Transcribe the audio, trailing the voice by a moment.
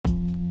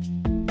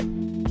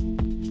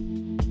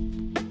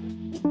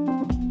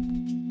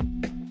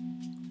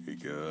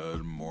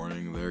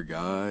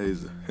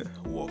guys?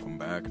 Welcome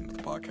back into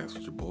the podcast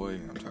with your boy.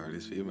 I'm tired of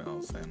these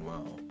females saying,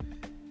 well,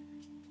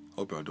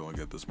 hope y'all doing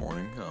good this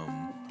morning.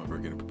 Hope you're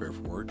getting prepared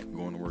for work,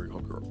 going to work.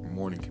 Hope your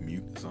morning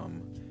commute is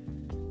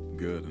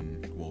good.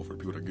 And well, for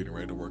people that are getting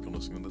ready to work and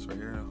listening to this right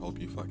here, I hope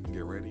you fucking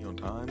get ready on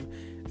time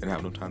and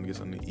have no time to get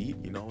something to eat.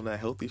 You know, that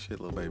healthy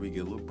shit, little baby. Get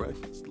a little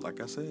breakfast.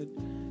 Like I said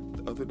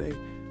the other day,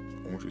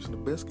 I want you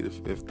some biscuit.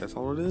 If that's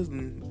all it is,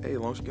 then hey, as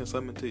long as you get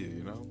something to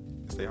you,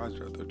 stay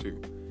hydrated there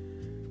too.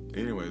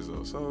 Anyways,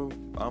 though, so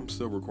I'm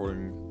still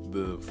recording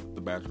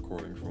the batch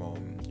recording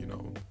from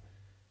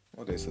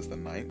what day is this, the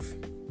 9th?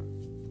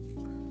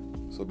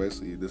 So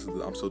basically,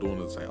 I'm still doing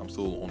the same. I'm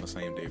still on the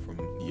same day from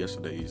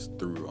yesterday's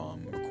through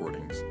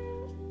recordings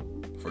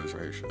for this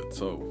right here shit.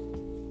 So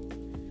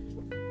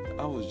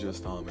I was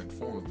just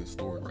informed of this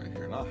story right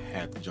here, and I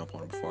had to jump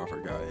on it before I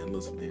forgot. And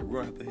listen, here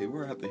we're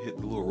gonna have to hit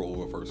the little roll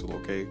reversal,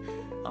 okay?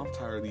 I'm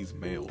tired of these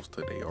males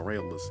today. All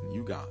right, listen,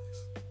 you guys.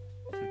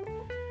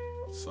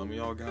 Some of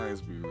y'all guys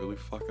be really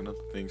fucking up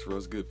the things for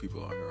us good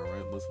people out here,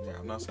 alright? Listen here,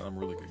 I'm not saying I'm a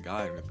really good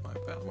guy or anything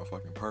like that. I'm a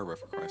fucking pervert,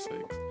 for Christ's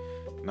sakes.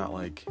 Not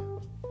one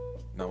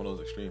of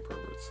those extreme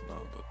perverts,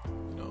 no,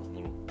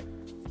 but,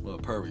 little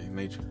pervy in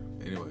nature.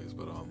 Anyways,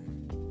 but,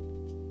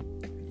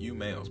 you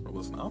males, bro,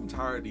 listen, I'm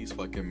tired of these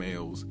fucking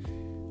males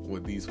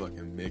with these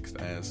fucking mixed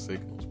ass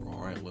signals, bro,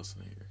 alright?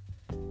 Listen here.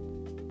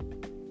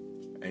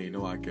 And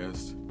I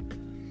guess,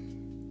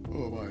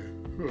 oh my,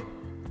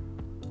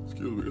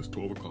 excuse me, it's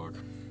 12 o'clock.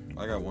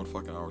 I got 1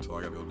 fucking hour till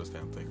I gotta go to this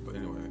damn thing. But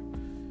anyway,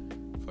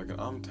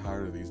 I'm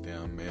tired of these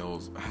damn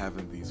males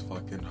having these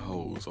fucking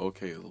hoes.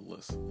 Okay,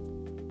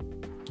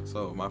 listen.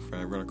 So my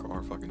friend, we're gonna call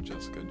her fucking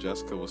Jessica.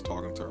 Jessica was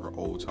talking to her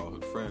old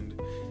childhood friend.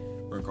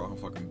 We're gonna call him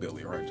fucking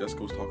Billy, right?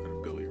 Jessica was talking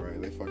to Billy,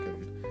 right? They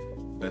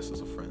fucking best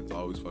as of friends.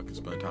 Always fucking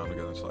spend time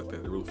together and shit like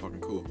that. They're really fucking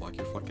cool. Like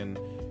your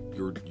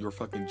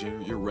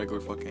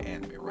regular fucking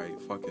anime,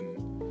 right?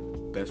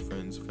 Fucking best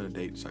friends, finna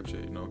date type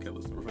shit. Okay,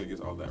 listen, we're finna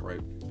get all that,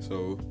 right?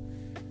 So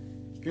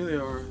here they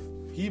are.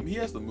 He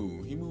has to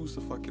move. He moves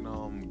to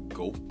fucking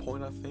Gulf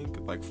Point, I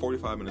think, like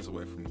 45 minutes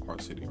away from our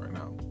city right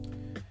now.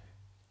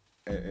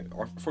 And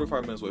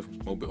 45 minutes away from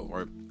Mobile,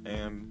 right?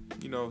 And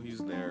he's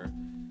there,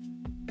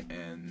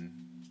 and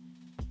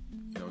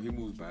he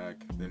moves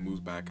back, then moves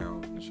back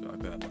out and shit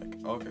like that.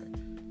 Like, okay,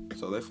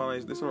 so they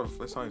finally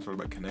started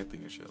about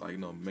connecting and shit, like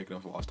making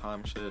up for lost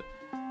time and shit.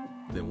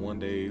 Then one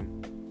day,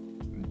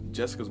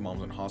 Jessica's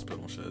mom's in the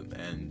hospital and shit,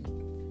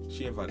 and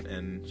she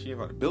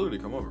invited Billy to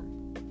come over.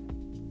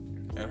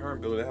 And her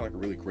and Billy, they had like a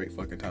really great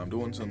fucking time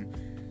doing some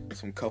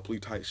coupley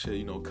type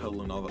shit,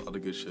 cuddling, all the other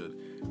good shit.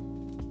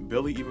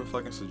 Billy even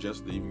fucking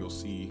suggested they even go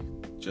see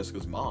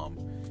Jessica's mom,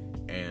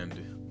 and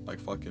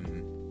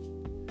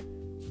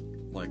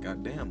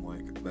goddamn,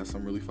 that's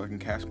some really fucking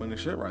cash money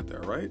shit right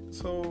there, right?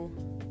 So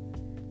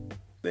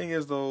thing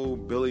is though,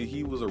 Billy,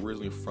 he was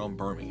originally from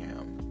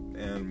Birmingham,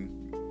 and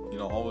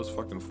all his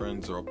fucking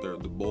friends are up there,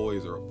 the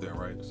boys are up there,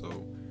 right?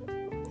 So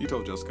he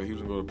told Jessica he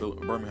was gonna go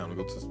to Birmingham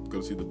to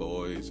go see the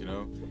boys,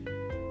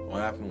 What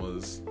happened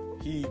was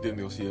he didn't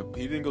go see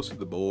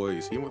the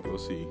boys. He went to go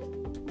see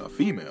a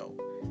female.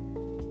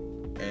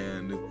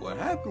 And what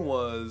happened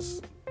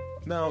was,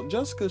 now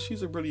Jessica,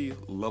 she's a pretty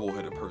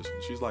level-headed person.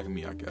 She's like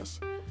me, I guess.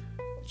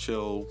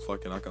 Chill,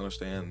 fucking, I can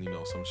understand,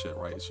 some shit,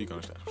 right? She can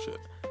understand some shit.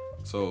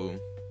 So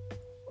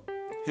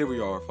here we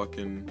are,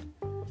 fucking.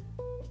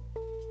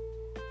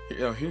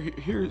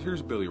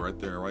 Here's Billy right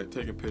there, right?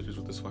 Taking pictures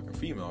with this fucking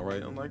female,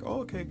 right? I'm like, oh,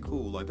 okay,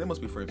 cool. Like, they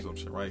must be friends or some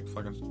shit, right?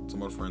 Fucking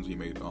some other friends he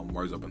made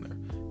rise up in there.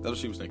 That's what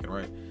she was thinking,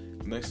 right?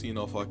 Next thing you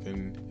know,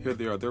 fucking, here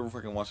they are. They were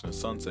fucking watching the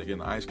sunset,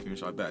 getting ice cream and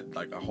shit like that.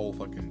 Like, a whole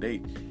fucking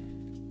date.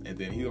 And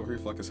then he over here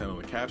fucking saying on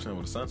the caption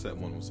with the sunset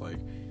one was like,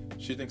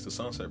 she thinks the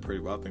sunset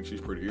pretty, but I think she's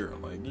prettier.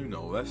 I'm like,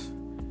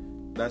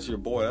 that's your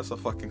boy. That's a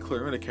fucking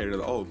clear indicator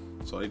that, oh,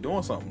 so they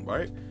doing something,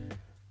 right?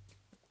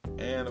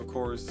 And of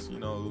course,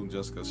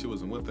 Jessica, she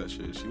wasn't with that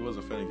shit. She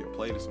wasn't finna get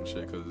played or some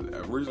shit, because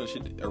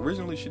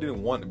originally she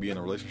didn't want to be in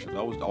a relationship.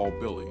 That was all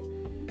Billy.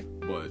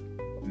 But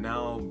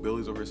now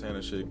Billy's over here saying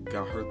that shit,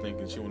 got her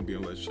thinking she wanted to be in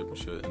a relationship and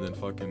shit. And then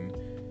fucking,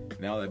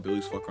 now that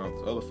Billy's fucking around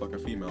with this other fucking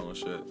female and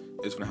shit,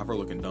 it's gonna have her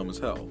looking dumb as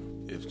hell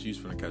if she's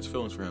finna catch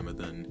feelings for him, and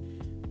then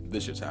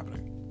this shit's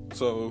happening.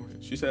 So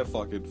she said,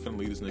 fuck it, finna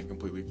leave this nigga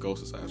completely,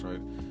 ghost his ass,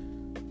 right?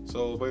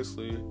 So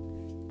basically,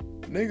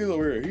 niggas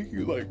over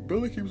here,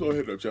 Billy keeps on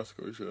hitting up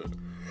Jessica and shit.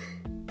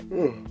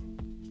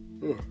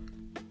 Oh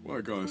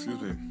my god, excuse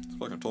me. It's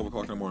fucking 12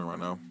 o'clock in the morning right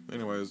now.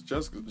 Anyways,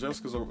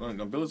 Jessica's over,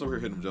 Billy's over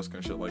here hitting Jessica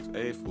and shit, like,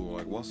 hey, fool,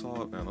 like, what's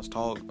up, man, let's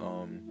talk,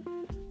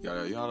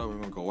 yada yada, we're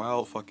gonna go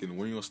out, fucking,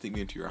 when you gonna sneak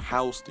me into your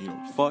house,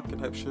 fuck,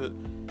 and type shit.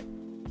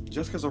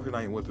 Jessica's over here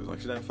not even with us, like,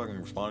 she's not even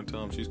fucking responding to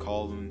him, she's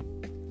calling,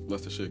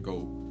 lets the shit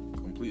go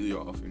completely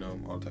off,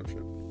 all that type of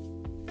shit.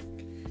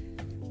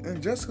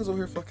 And Jessica's over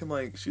here fucking,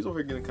 like, she's over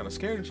here getting kind of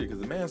scared and shit,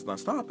 because the man's not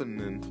stopping,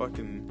 and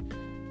fucking,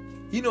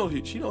 he knows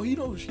where she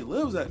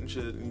lives at and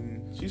shit,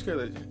 and she's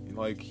scared that,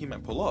 like, he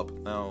might pull up.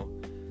 Now,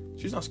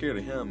 she's not scared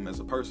of him as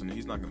a person,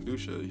 he's not gonna do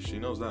shit, she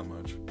knows that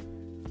much.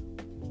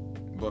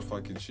 But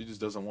fucking, she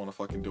just doesn't want to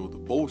fucking deal with the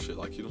bullshit.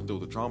 Like, she doesn't deal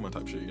with the drama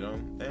type shit, you know?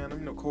 And I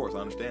mean, of course, I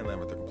understand that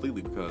right there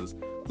completely, because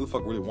who the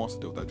fuck really wants to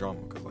deal with that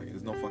drama? Because, like,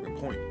 there's no fucking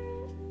point.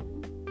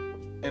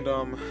 And,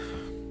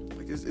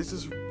 like, it's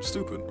just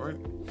stupid, right?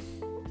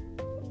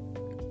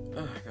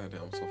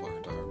 Goddamn, I'm so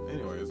fucking tired.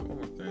 Anyways, one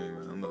more thing,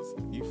 man.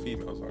 Listen, you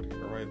females out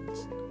here, right?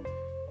 Listen.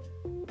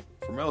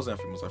 For males and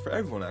females, like, for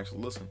everyone,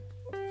 actually, listen.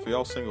 For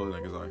y'all single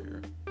niggas out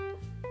here,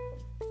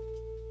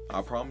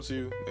 I promise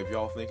you, if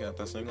y'all thinking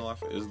that single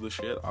life is the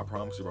shit, I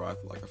promise you, bro,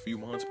 after like a few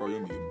months, bro,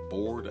 you'll be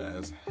bored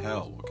as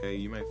hell, okay?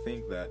 You may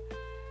think that,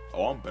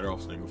 oh, I'm better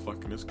off single,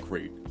 fucking it's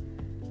great.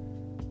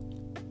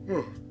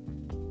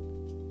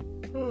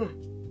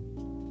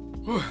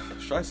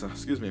 Scheiße,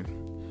 excuse me.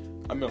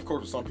 I mean, of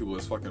course, for some people,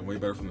 it's fucking way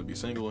better for them to be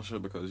single and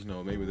shit, because, you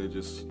know, maybe they're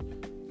just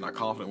not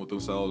confident with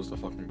themselves to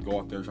fucking go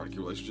out there and try to keep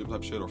a relationship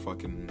type shit, or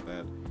fucking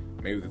that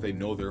maybe that they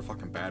know they're a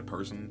fucking bad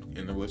person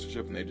in the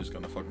relationship and they just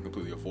gonna fucking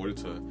completely afford it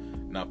to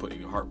not put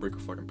any heartbreak or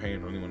fucking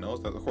pain on anyone else.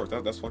 That, of course,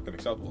 that's fucking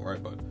acceptable,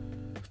 right? But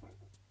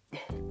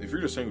if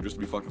you're just single just to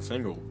be fucking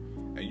single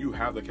and you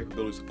have the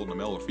capabilities to pull in a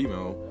male or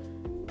female,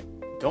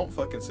 don't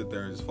fucking sit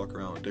there and just fuck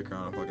around, dick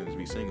around, and fucking just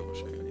be single and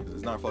shit.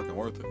 It's not fucking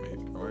worth it,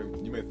 mate.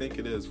 Alright? You may think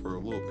it is for a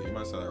little bit. You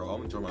might say, oh,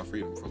 I'm enjoying my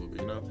freedom for a little bit,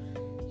 you know?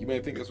 You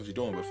may think that's what you're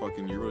doing, but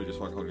fucking you're really just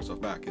fucking holding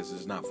yourself back. It's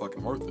just not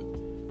fucking worth it. For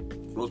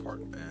the most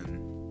part.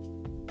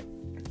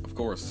 And of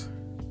course,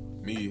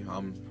 me,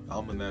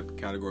 I'm in that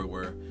category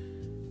where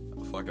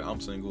fucking I'm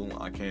single,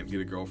 I can't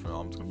get a girlfriend,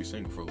 I'm just gonna be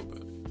single for a little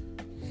bit.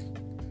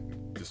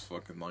 Just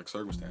fucking like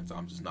circumstance.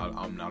 I'm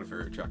not a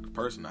very attractive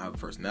person. I have the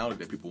personality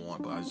that people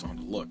want, but I just don't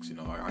have the looks, you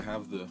know.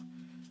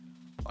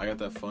 I got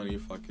that funny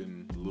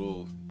fucking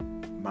little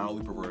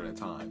mildly perverted at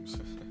times.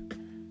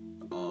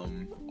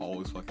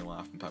 Always fucking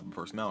laughing type of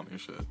personality and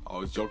shit.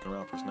 Always joking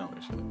around personality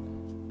and shit.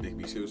 Make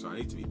me serious when I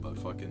need to be, but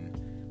fucking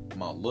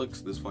my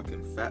looks, this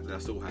fucking fat that I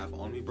still have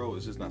on me, bro,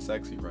 it's just not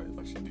sexy, right?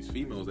 Like, these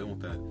females, they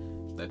want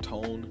that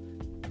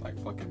tone, like,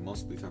 fucking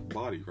muscly type of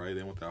body, right?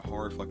 They want that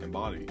hard fucking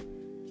body,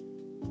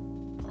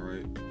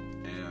 alright?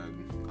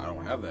 And I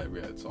don't have that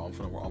yet, so I'm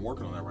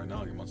working on that right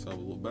now, get myself a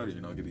little better, you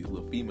know, get these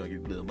little females,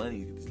 get little money,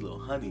 get these little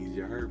honeys,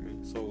 you heard me?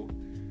 So,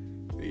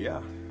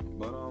 yeah,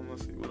 but,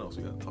 let's see, what else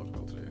we gotta talk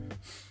about today?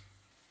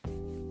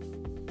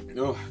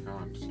 Oh,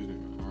 God, excuse me,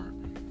 alright.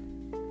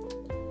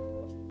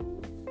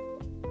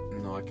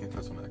 No, I can't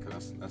touch on that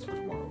because that's for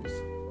tomorrow's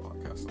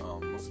podcast.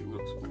 Let's see what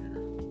else we got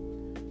here.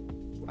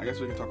 I guess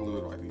we can talk a little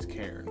bit about these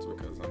Karens,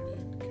 because I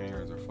mean,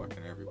 Karens are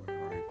fucking everywhere,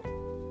 right?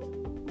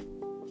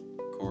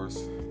 Of course,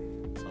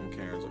 some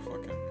Karens are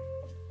fucking.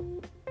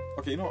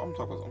 Okay, you know what? I'm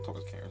talking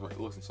about Karens, right?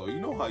 Listen, so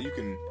you know how you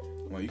can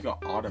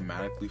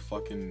automatically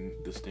fucking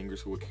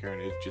distinguish who a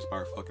Karen is just by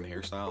her fucking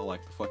hairstyle,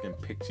 like the fucking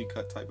pixie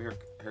cut type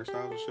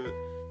hairstyle and shit.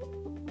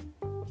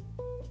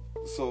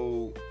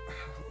 So,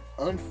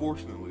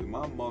 unfortunately,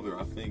 my mother,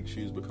 I think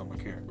she's become a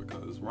Karen,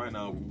 because right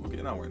now,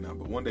 okay, not right now,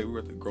 but one day we were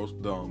at the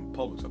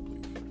Publix, I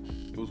believe.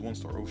 It was one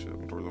store. Oh shit,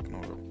 my door's open.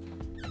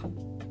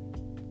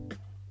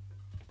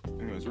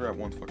 Anyways, we were at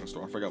one fucking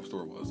store. I forgot what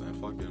store it was, and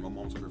fucking my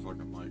mom's over here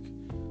fucking like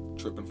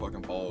tripping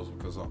fucking balls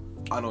because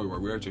I know we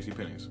were at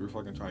JCPenney's. We were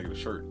fucking trying to get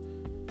a shirt,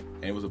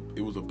 and it was a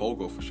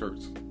BOGO for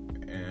shirts,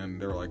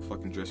 and they were like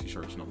fucking dressy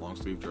shirts, you know, long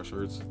sleeve dress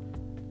shirts.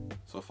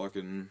 So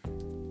fucking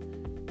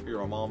here,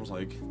 my mom's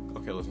like,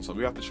 okay, listen, so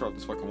we have to shirt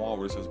this fucking wall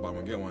where it says buy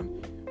one get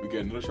one. We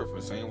get another shirt from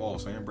the same wall,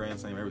 same brand,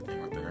 same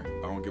everything right there.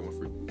 Buy one get one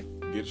free.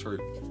 Get a shirt,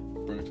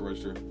 bring it to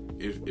register.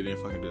 It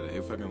didn't fucking do that.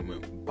 It fucking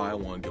went buy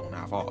one get one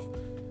half off,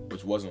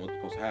 which wasn't what's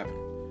supposed to happen.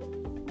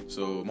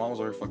 So mom was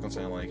over here fucking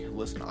saying like,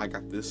 listen, I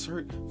got this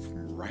shirt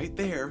from right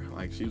there.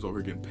 Like, she was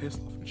over here getting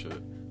pissed off and shit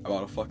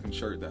about a fucking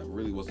shirt that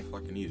really wasn't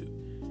fucking needed.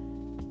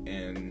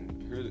 And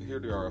here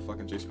they are,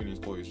 fucking JCPenney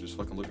employees just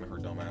fucking looking at her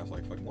dumb ass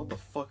like, fucking, what the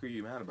fuck are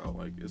you mad about?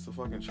 Like, it's a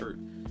fucking shirt.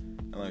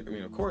 And like, I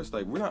mean, of course,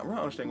 like, we're not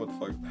understanding what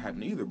the fuck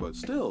happened either, but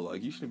still,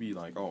 like, you shouldn't be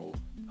like, oh,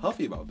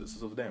 huffy about this.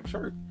 It's a damn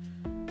shirt.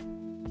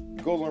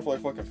 It goes on for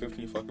like fucking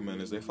 15 fucking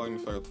minutes. They fucking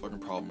figured out the fucking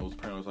problem. It was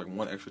apparently like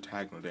one extra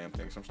tag on the damn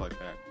thing, something like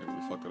that. They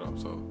really fucked it up.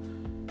 So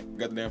we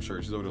got the damn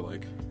shirt. She's over there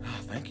like,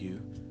 thank you,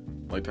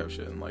 like type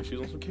shit, and like she's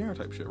on some Karen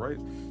type shit, right?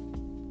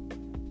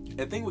 And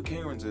the thing with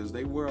Karens is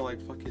they wear like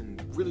fucking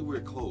really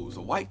weird clothes.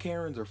 The white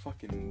Karens are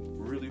fucking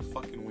really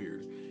fucking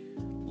weird.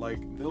 Like,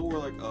 they'll wear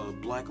like a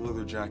black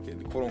leather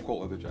jacket, quote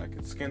unquote leather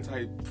jacket, skin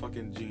tight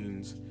fucking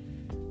jeans,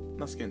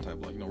 not skin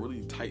tight, but like, you know,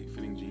 really tight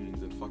fitting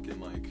jeans, and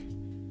fucking like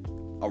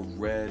a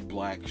red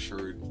black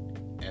shirt,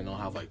 and they'll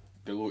have like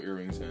their little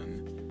earrings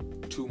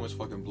and too much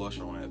fucking blush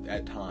on it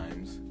at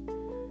times,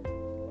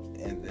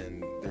 and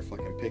then their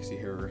fucking pixie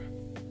hair,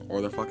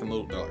 or their fucking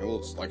little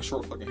like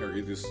short fucking hair,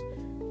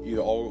 either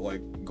all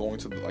like going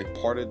to the like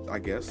parted,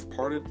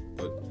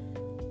 but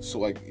so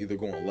like either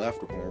going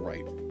left or going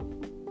right,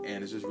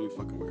 and it's just really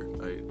fucking weird.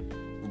 Like,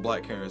 with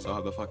black Karens, they'll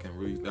have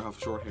they'll have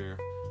short hair,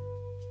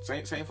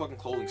 same fucking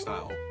clothing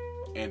style.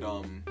 And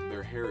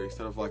their hair,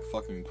 instead of like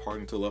fucking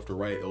parting to the left or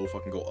right, it'll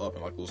fucking go up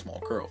in like little small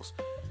curls.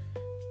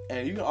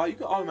 And you can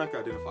automatically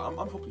identify. I'm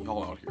helping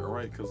y'all out here,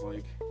 alright? Because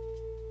like,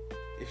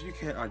 if you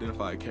can't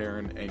identify a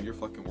Karen and you're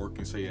fucking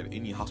working, say, at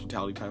any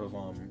hospitality type of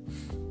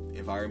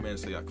environment,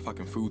 say like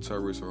fucking food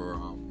service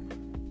or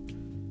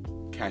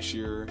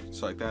cashier,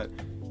 stuff like that,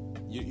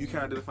 you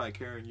can't identify a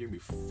Karen, you're gonna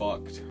be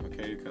fucked,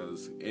 okay?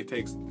 Because it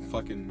takes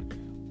fucking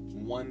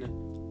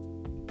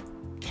one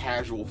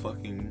casual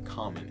fucking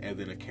comment, and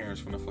then a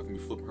Karen's gonna fucking be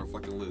flipping her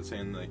fucking lid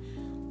saying like,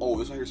 oh,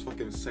 this right here's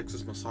fucking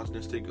sexist,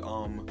 misogynistic,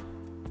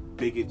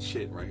 bigot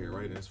shit right here,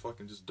 right? And it's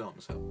fucking just dumb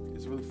as hell.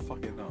 It's really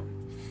fucking dumb.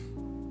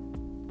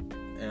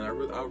 And I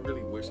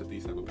really wish that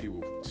these type of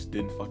people just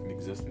didn't fucking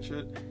exist and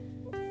shit.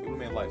 It would have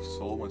made life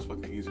so much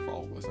fucking easier for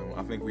all of us, and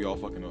I think we all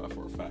fucking know that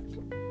for a fact.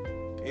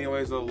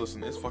 Anyways, though,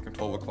 listen, it's fucking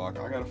 12 o'clock.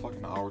 I got a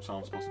fucking hour till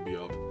I'm supposed to be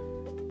up.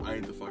 I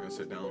need to fucking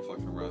sit down and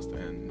fucking rest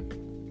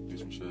and do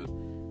some shit.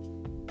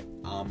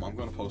 I'm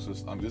gonna post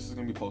this. This is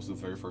gonna be posted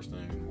the very first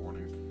thing in the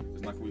morning.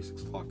 It's not gonna be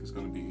 6 o'clock. It's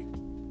gonna be,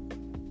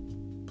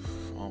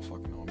 I don't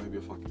fucking know, maybe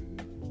a fucking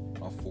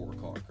 4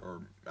 o'clock,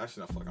 or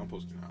actually not fucking, I'm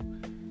posting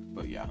now.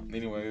 But yeah,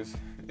 anyways,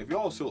 if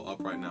y'all are still up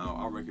right now,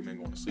 I recommend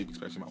going to sleep,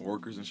 especially my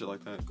workers and shit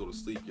like that. Go to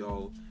sleep,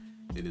 y'all.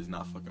 It is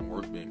not fucking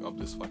worth being up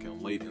this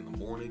fucking late in the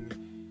morning.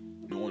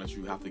 Knowing that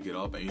you have to get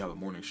up and you have a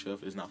morning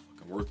shift is not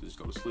fucking worth it. Just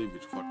go to sleep,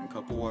 get your fucking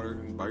cup of water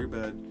by your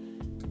bed,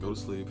 go to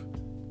sleep,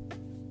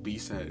 be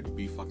set,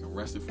 be fucking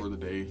rested for the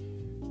day.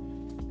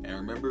 And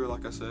remember,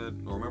 like I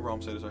said, or remember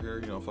I'm saying this right here,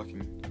 you know,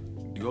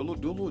 fucking do a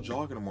little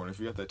jog in the morning if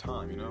you got that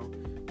time, you know?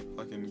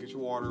 Fucking get your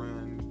water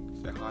in,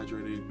 stay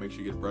hydrated, make sure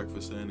you get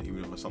breakfast in,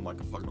 even if it's something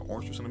like a fucking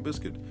orange juice and a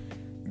biscuit.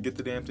 Get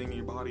the damn thing in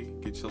your body,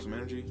 get yourself some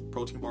energy,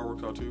 protein bar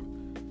works out too.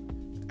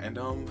 And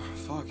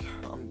fuck,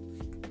 I'm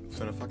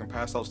finna fucking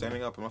pass out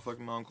standing up in my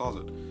fucking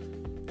closet.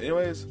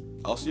 Anyways,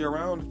 I'll see you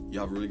around. You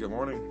have a really good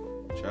morning.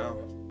 Ciao.